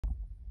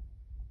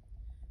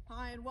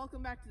Hi and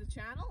welcome back to the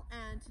channel,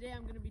 and today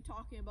I'm going to be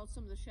talking about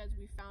some of the sheds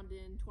we found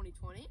in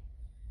 2020,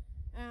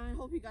 and I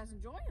hope you guys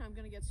enjoy, and I'm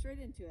going to get straight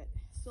into it.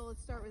 So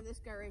let's start with this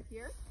guy right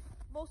here.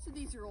 Most of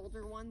these are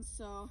older ones,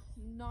 so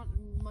not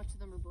much of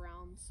them are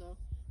brown. So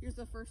here's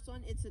the first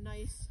one. It's a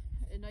nice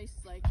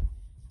like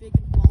big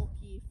and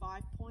bulky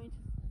 5-point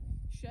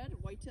shed,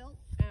 whitetail,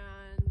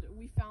 and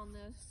we found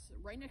this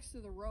right next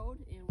to the road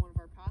in one of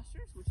our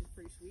pastures, which is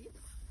pretty sweet.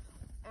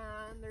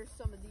 And there's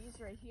some of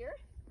these right here.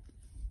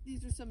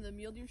 These are some of the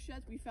mule deer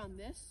sheds. We found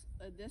this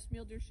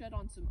mule deer shed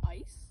on some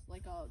ice.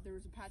 There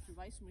was a patch of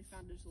ice and we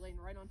found it just laying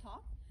right on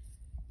top.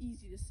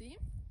 Easy to see.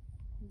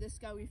 This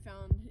guy we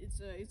found,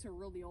 it's a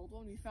really old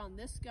one. We found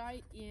this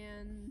guy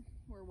in,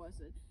 where was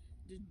it?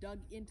 Just dug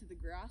into the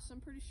grass, I'm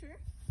pretty sure.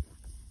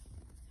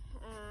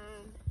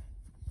 And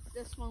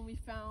this one we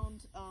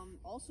found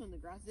also in the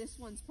grass. This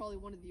one's probably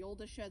one of the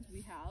oldest sheds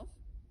we have.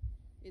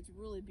 It's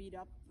really beat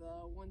up.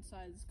 The one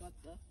side's got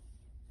the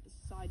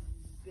side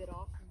bit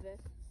off of it.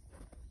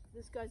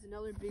 This guy's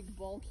another big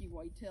bulky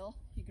whitetail.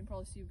 You can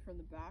probably see it from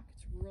the back.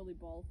 It's really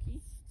bulky.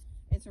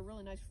 It's a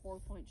really nice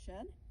 4-point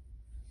shed.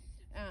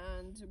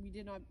 And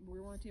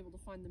we weren't able to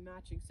find the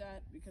matching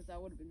set because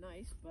that would have been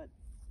nice, but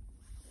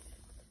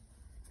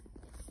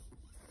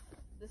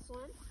this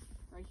one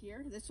right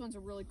here, this one's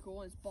a really cool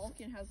one. It's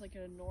bulky and has like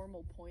a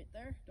normal point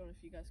there. Don't know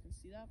if you guys can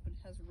see that, but it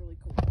has a really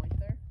cool point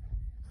there.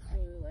 It's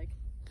really like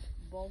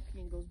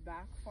bulky and goes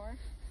back far,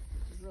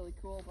 which is really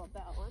cool about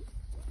that one.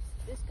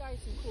 This guy has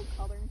some cool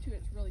coloring too.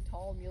 It's really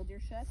tall, mule deer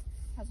shed.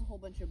 Has a whole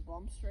bunch of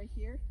bumps right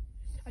here.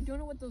 I don't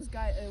know what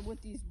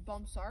what these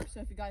bumps are,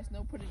 so if you guys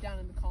know, put it down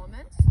in the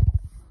comments.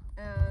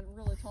 And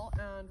really tall,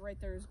 and right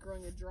there is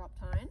growing a drop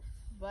tine,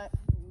 but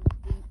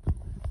didn't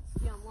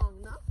see on long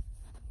enough.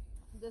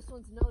 This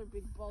one's another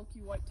big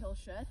bulky whitetail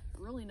shed.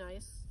 Really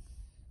nice.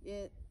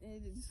 It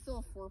is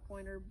still a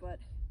 4-pointer, but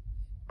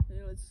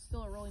it's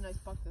still a really nice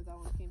buck that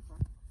one came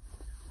from.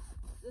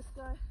 This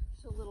guy,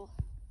 just a little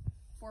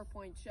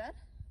 4-point shed.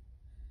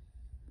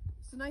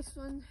 It's a nice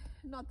one,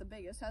 not the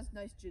biggest, has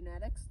nice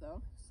genetics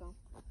though, so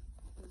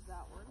there's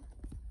that one.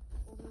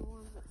 Older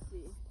ones, let's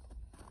see.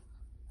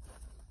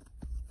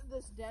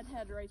 This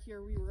deadhead right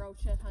here, we were out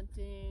shed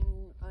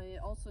hunting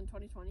also in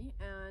 2020,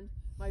 and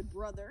my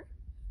brother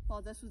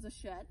thought this was a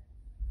shed,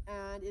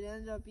 and it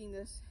ended up being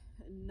this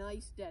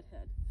nice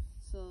deadhead,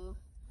 so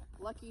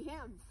lucky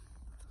him.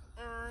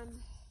 And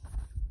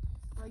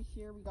right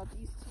here we got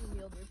these two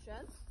mule deer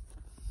sheds.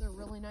 They're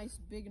really nice,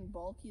 big and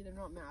bulky. They're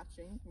not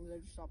matching, they're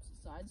just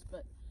opposite sides,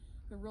 but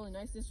they're really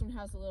nice. This one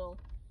has a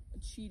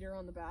cheater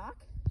on the back,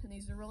 and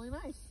these are really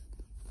nice.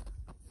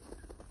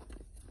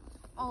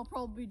 I'll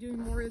probably be doing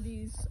more of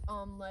these,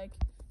 kind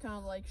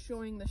of like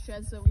showing the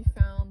sheds that we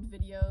found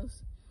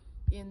videos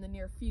in the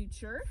near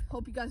future.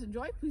 Hope you guys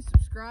enjoy. Please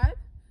subscribe,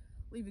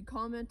 leave a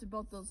comment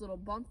about those little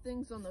bump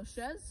things on those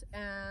sheds,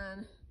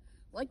 and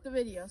like the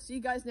video. See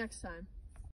you guys next time.